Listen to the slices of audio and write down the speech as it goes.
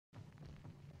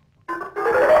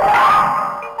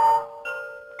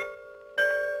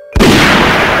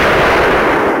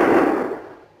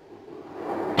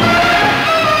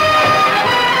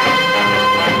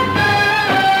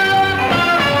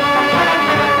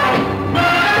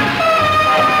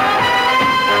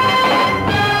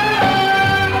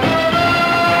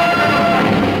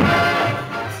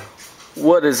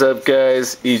What is up,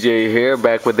 guys? EJ here,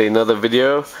 back with another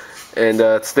video, and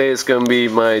today is going to be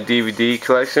my DVD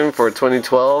collection for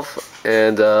 2012,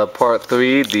 and part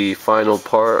 3, the final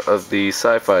part of the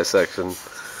sci-fi section.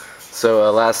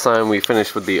 So last time we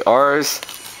finished with the R's,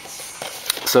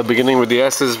 so beginning with the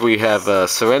S's, we have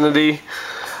Serenity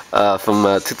from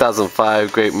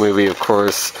 2005, great movie of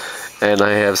course, and I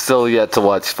have still yet to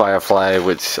watch Firefly,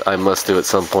 which I must do at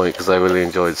some point because I really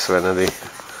enjoyed Serenity.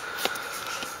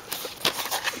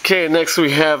 Okay, next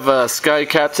we have Sky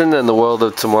Captain and the World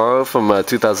of Tomorrow from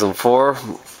 2004.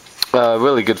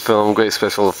 Really good film, great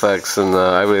special effects, and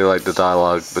I really like the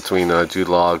dialogue between Jude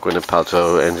Law, Gwyneth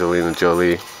Paltrow, Angelina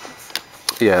Jolie.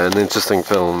 Yeah, an interesting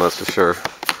film, that's for sure.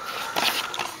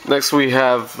 Next we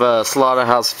have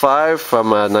Slaughterhouse 5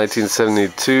 from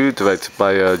 1972, directed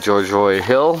by George Roy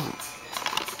Hill.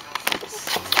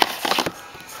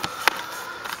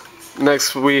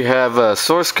 Next we have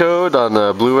Source Code on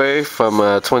Blu-ray from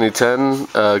 2010.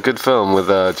 Good film with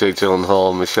Jake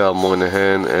Gyllenhaal, Michelle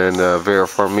Monaghan, and Vera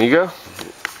Farmiga.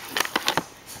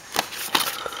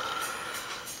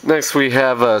 Next we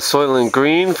have Soylent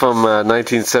Green from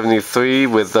 1973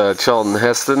 with Charlton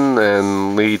Heston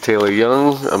and Lee Taylor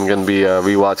Young. I'm going to be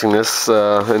rewatching this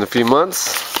in a few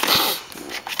months.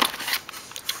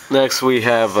 Next we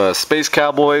have Space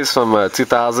Cowboys from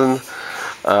 2000.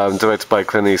 Directed by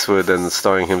Clint Eastwood and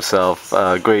starring himself.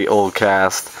 Great old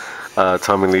cast,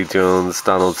 Tommy Lee Jones,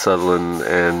 Donald Sutherland,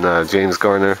 and James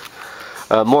Garner.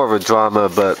 More of a drama,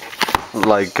 but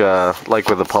like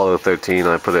with Apollo 13,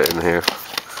 I put it in here.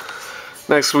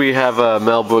 Next we have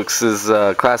Mel Brooks's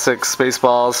classic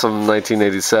Spaceballs from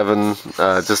 1987.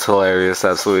 Just hilarious,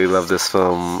 absolutely love this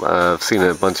film. I've seen it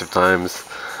a bunch of times.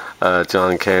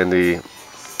 John Candy,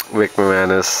 Rick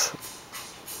Moranis,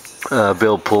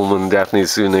 Bill Pullman, Daphne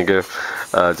Zuniga,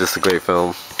 just a great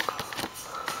film.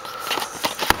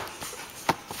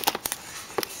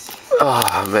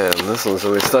 Oh man, this one's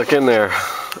really stuck in there.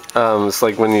 It's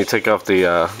like when you take off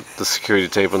the security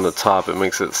tape on the top, it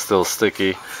makes it still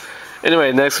sticky.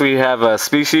 Anyway, next we have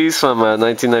Species from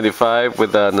 1995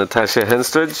 with Natasha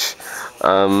Henstridge.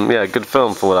 Yeah, good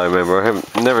film for what I remember. I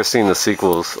have never seen the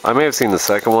sequels. I may have seen the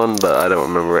second one, but I don't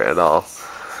remember it at all.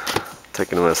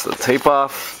 Taking the rest of the tape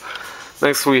off.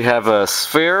 Next we have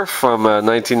Sphere from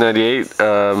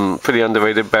 1998, pretty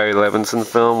underrated Barry Levinson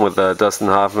film with Dustin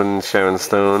Hoffman, Sharon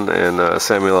Stone, and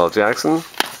Samuel L. Jackson.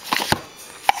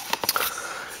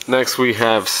 Next we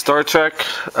have Star Trek,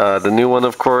 the new one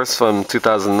of course, from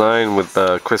 2009 with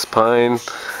Chris Pine.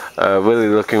 Really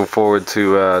looking forward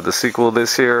to the sequel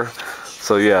this year.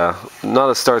 So yeah, not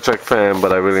a Star Trek fan,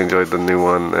 but I really enjoyed the new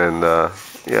one, and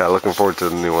yeah, looking forward to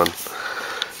the new one.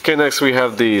 Okay, next we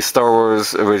have the Star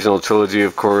Wars original trilogy,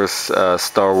 of course,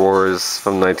 Star Wars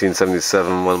from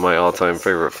 1977, one of my all-time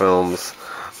favorite films.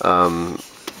 The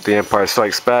Empire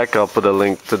Strikes Back, I'll put a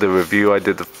link to the review I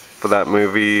did for that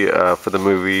movie, for the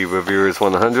movie Reviewers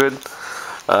 100.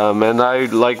 And I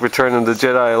like Return of the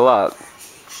Jedi a lot.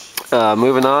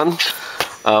 Moving on,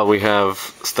 we have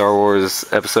Star Wars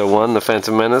Episode 1, The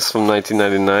Phantom Menace from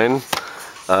 1999.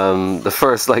 The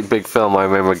first big film I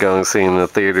remember going seeing in the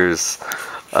theaters.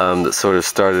 That sort of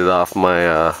started off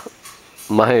my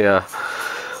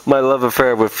my love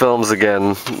affair with films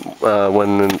again.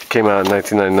 When it came out in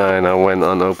 1999, I went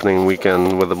on opening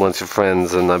weekend with a bunch of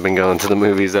friends, and I've been going to the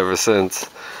movies ever since.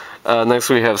 Next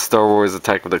we have Star Wars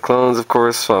Attack of the Clones, of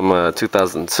course, from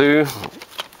 2002,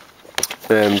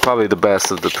 and probably the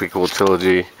best of the prequel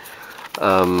trilogy,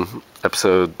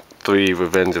 Episode 3,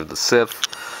 Revenge of the Sith,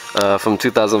 from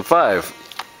 2005.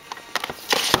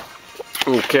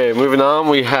 Okay, moving on,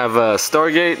 we have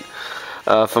Stargate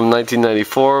from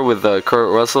 1994 with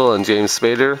Kurt Russell and James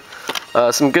Spader.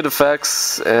 Some good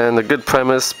effects and a good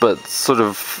premise, but sort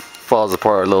of falls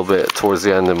apart a little bit towards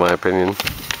the end in my opinion.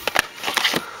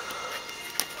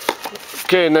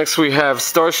 Okay, next we have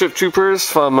Starship Troopers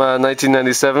from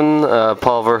 1997,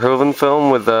 Paul Verhoeven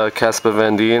film with Casper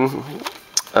Van Dien.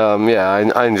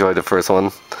 Yeah, I enjoyed the first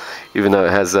one, even though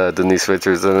it has Denise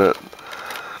Richards in it.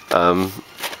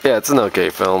 Yeah, it's an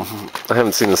okay film. I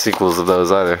haven't seen the sequels of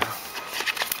those either.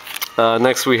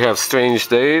 Next we have Strange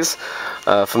Days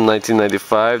from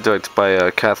 1995, directed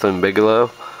by Catherine Bigelow,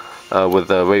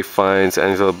 with Ralph Fiennes,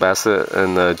 Angela Bassett,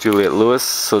 and Juliette Lewis.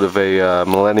 Sort of a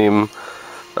Millennium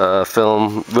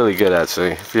film. Really good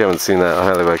actually. If you haven't seen that, I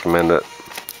highly recommend it.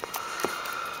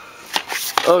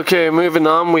 Okay, moving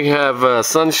on, we have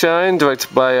Sunshine,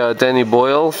 directed by Danny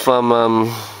Boyle from,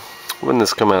 when did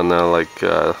this come out now?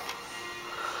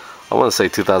 I want to say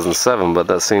 2007, but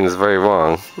that seems very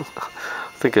wrong.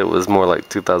 I think it was more like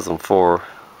 2004.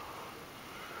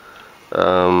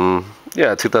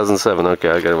 Yeah, 2007. Okay,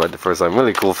 I got it right the first time.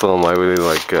 Really cool film. I really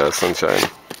like Sunshine.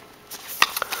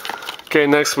 Okay,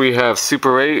 next we have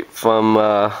Super 8 from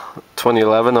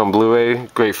 2011 on Blu-ray.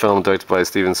 Great film directed by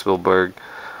Steven Spielberg.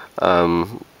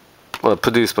 Well,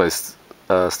 produced by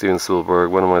Steven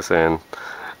Spielberg. What am I saying?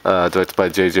 Directed by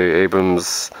J.J.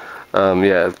 Abrams.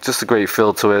 Yeah, just a great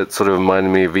feel to it. Sort of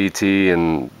reminded me of E.T.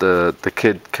 and the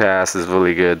kid cast is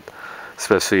really good.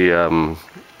 Especially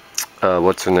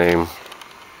what's her name?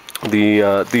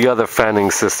 The other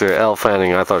Fanning sister, Elle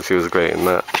Fanning. I thought she was great in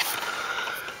that.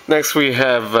 Next we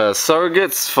have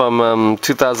Surrogates from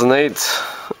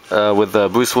 2008 with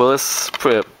Bruce Willis.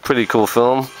 Pretty cool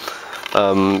film.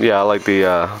 Yeah, I like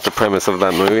the premise of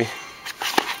that movie.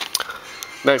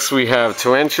 Next we have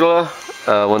Tarantula,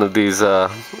 one of these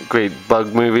great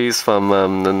bug movies from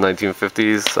the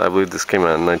 1950s. I believe this came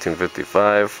out in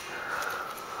 1955.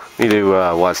 Need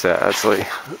to watch that actually.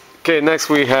 Okay, next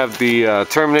we have the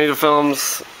Terminator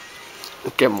films.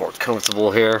 Get more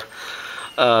comfortable here.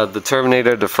 The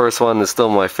Terminator, the first one, is still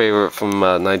my favorite from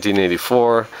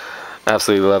 1984.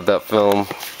 Absolutely love that film.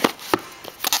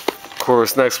 Of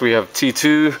course, next we have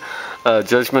T2,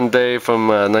 Judgment Day from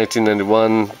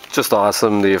 1991. Just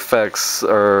awesome. The effects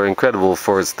are incredible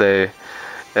for its day.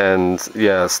 And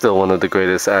yeah, still one of the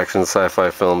greatest action sci-fi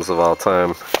films of all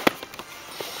time.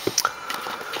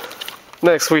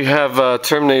 Next we have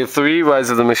Terminator 3, Rise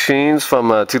of the Machines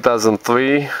from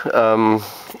 2003.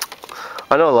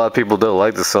 I know a lot of people don't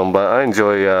like this film, but I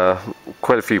enjoy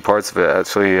quite a few parts of it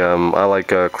actually. I like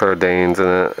Claire Danes in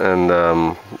it,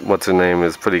 and what's her name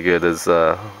is pretty good as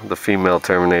the female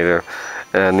Terminator.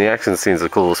 And the action scenes are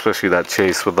cool, especially that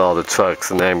chase with all the trucks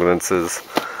and ambulances.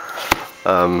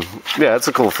 Yeah, it's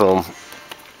a cool film.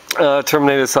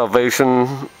 Terminator Salvation.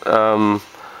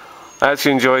 I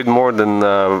actually enjoyed more than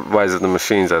Rise of the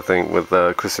Machines, I think, with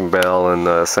Christian Bale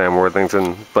and Sam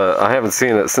Worthington. But I haven't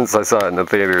seen it since I saw it in the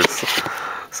theaters,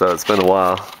 so it's been a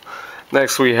while.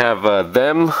 Next we have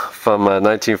Them from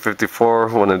 1954,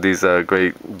 one of these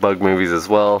great bug movies as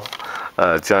well.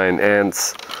 Giant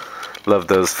ants. Love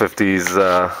those 50s,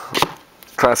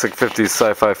 classic 50s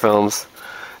sci-fi films.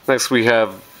 Next we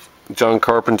have John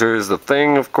Carpenter's The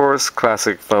Thing, of course,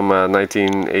 classic from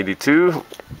 1982.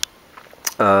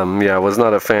 Yeah, I was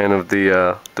not a fan of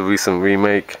the recent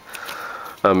remake,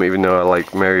 even though I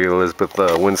like Mary Elizabeth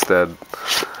Winstead.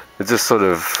 It just sort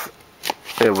of,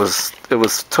 it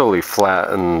was totally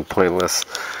flat and pointless.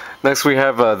 Next we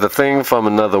have The Thing from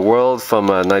Another World from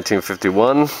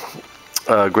 1951.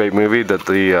 Great movie that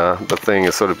the Thing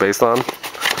is sort of based on.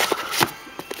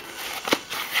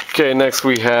 Okay, next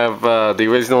we have the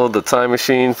original The Time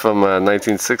Machine from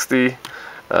 1960.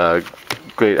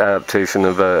 Great adaptation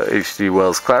of H.G.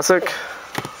 Wells' classic.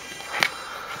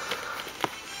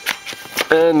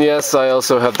 And yes, I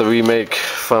also have the remake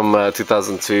from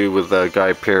 2002 with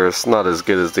Guy Pearce. Not as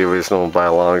good as the original by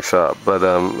a long shot, but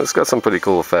it's got some pretty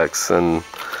cool effects, and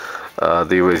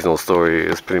the original story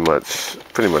is pretty much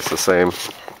the same.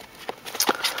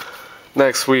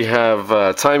 Next we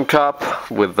have Time Cop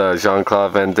with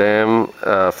Jean-Claude Van Damme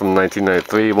from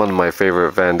 1993, one of my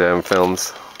favorite Van Damme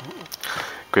films.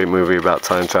 Great movie about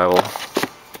time travel.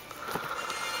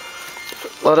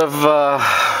 A lot of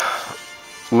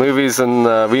movies and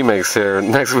remakes here.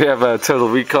 Next we have Total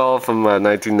Recall from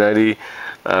 1990.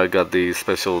 Got the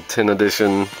special 10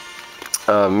 edition.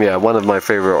 Yeah, one of my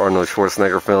favorite Arnold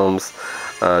Schwarzenegger films.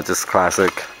 Just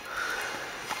classic.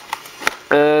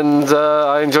 And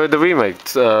I enjoyed the remake,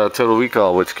 Total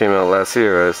Recall, which came out last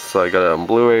year. So I got it on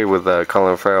Blu-ray with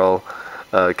Colin Farrell,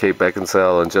 Kate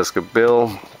Beckinsale, and Jessica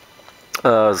Biel.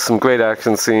 Some great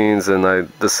action scenes, and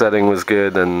the setting was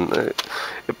good, and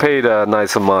it paid a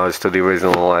nice homage to the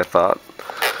original, I thought.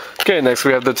 Okay, next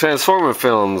we have the Transformer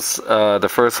films. The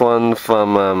first one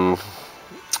from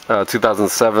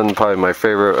 2007, probably my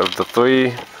favorite of the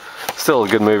three. Still a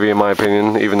good movie in my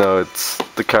opinion, even though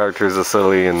the characters are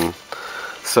silly and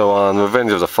so on.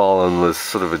 Revenge of the Fallen was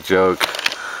sort of a joke.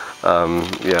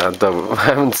 Yeah, I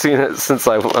haven't seen it since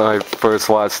I first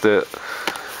watched it.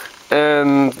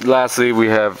 And lastly, we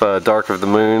have Dark of the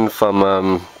Moon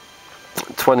from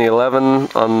 2011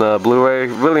 on Blu-ray.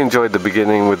 Really enjoyed the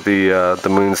beginning with the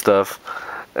moon stuff,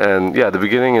 and yeah, the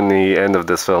beginning and the end of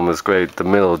this film is great. The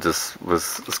middle just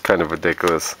was kind of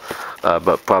ridiculous,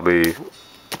 but probably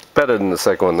better than the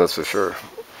second one, that's for sure.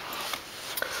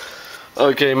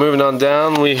 Okay, moving on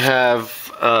down, we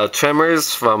have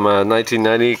Tremors from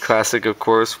 1990, classic of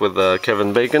course, with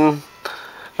Kevin Bacon.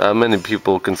 Many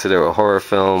people consider it a horror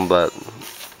film, but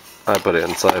I put it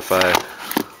in sci-fi.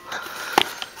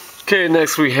 Okay,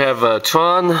 next we have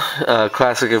Tron,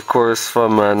 classic of course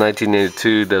from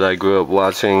 1982 that I grew up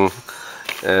watching.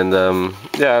 And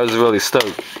yeah, I was really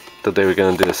stoked that they were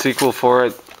going to do a sequel for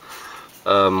it,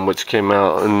 which came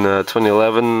out in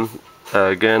 2011,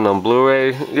 again on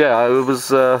Blu-ray. Yeah, it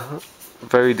was a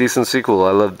very decent sequel.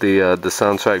 I loved the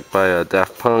soundtrack by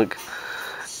Daft Punk,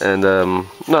 and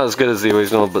not as good as the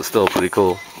original, but still pretty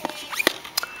cool.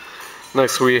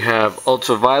 Next we have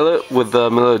Ultraviolet with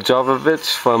Milo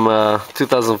Jovovich from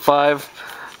 2005.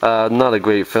 Not a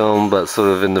great film, but sort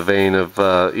of in the vein of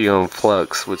Eon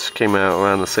Flux, which came out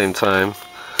around the same time.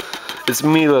 It's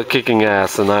Mila kicking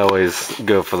ass, and I always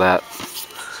go for that.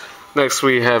 Next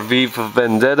we have V for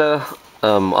Vendetta.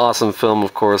 Awesome film,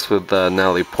 of course, with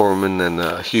Natalie Portman and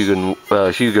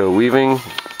Hugo Weaving.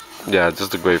 Yeah,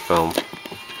 just a great film.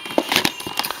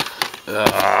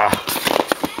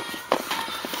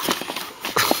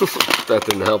 That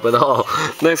didn't help at all.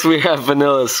 Next we have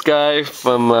Vanilla Sky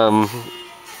from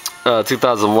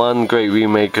 2001. Great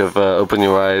remake of Open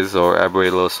Your Eyes or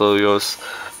Abre los Ojos.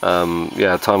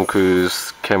 Yeah, Tom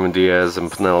Cruise, Cameron Diaz,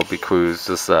 and Penelope Cruz,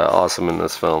 just awesome in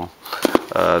this film.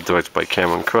 Directed by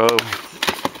Cameron Crowe.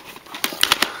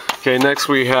 Okay, next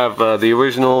we have the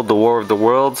original The War of the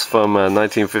Worlds from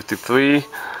 1953,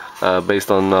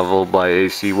 based on a novel by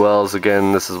H.G. Wells.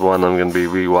 Again, this is one I'm going to be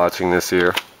rewatching this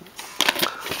year.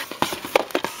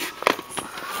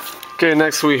 Okay,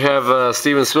 next we have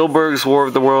Steven Spielberg's War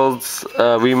of the Worlds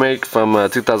remake from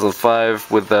 2005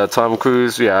 with Tom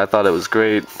Cruise. Yeah, I thought it was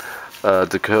great.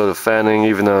 Dakota Fanning,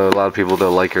 even though a lot of people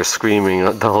don't like her screaming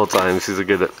the whole time, she's a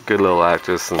good little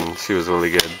actress, and she was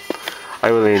really good. I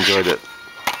really enjoyed it.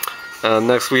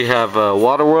 Next we have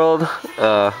Waterworld,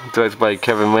 directed by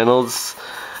Kevin Reynolds,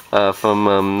 from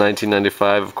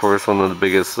 1995. Of course, one of the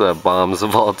biggest bombs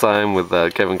of all time, with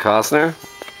Kevin Costner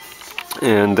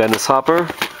and Dennis Hopper.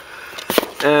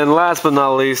 And last but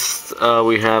not least,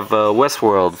 we have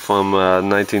Westworld from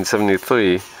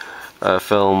 1973, a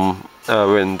film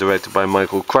written and directed by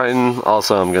Michael Crichton.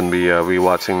 Also, I'm going to be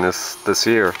rewatching this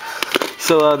year.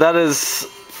 So that is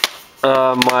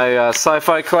my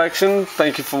sci-fi collection.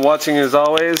 Thank you for watching as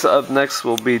always. Up next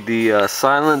will be the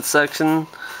silent section.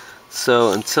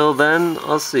 So until then,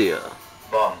 I'll see ya.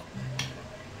 Bong.